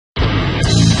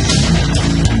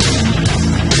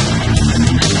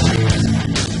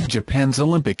Japan's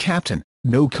Olympic captain,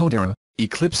 Nao Kodaira,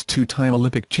 eclipsed two-time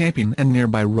Olympic champion and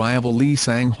nearby rival Lee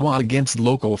Sang Hwa against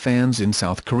local fans in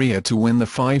South Korea to win the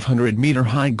 500-meter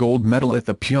high gold medal at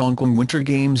the Pyeongchang Winter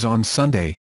Games on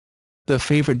Sunday. The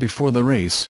favorite before the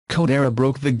race, Kodaira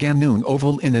broke the Gangneung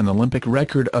Oval in an Olympic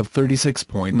record of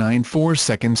 36.94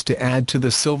 seconds to add to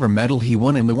the silver medal he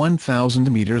won in the 1,000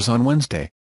 meters on Wednesday.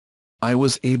 "I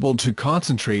was able to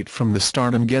concentrate from the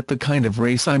start and get the kind of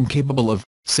race I'm capable of,"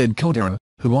 said Kodaira,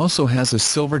 who also has a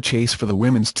silver chase for the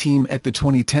women's team at the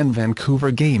 2010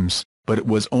 Vancouver Games, but it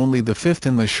was only the fifth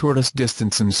in the shortest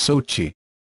distance in Sochi.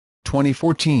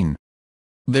 2014.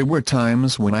 "There were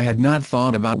times when I had not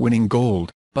thought about winning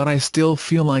gold, but I still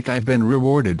feel like I've been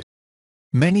rewarded.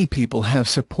 Many people have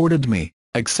supported me,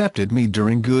 accepted me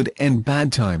during good and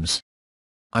bad times.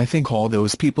 I think all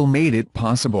those people made it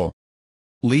possible."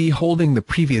 Lee, holding the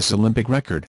previous Olympic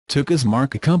record, took his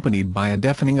mark accompanied by a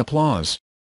deafening applause.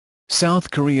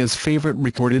 South Korea's favorite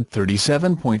recorded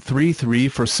 37.33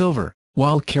 for silver,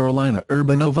 while Karolina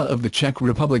Erbanova of the Czech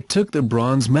Republic took the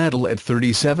bronze medal at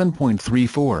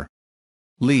 37.34.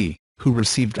 Lee, who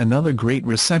received another great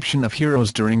reception of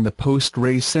heroes during the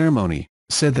post-race ceremony,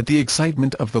 said that the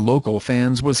excitement of the local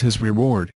fans was his reward.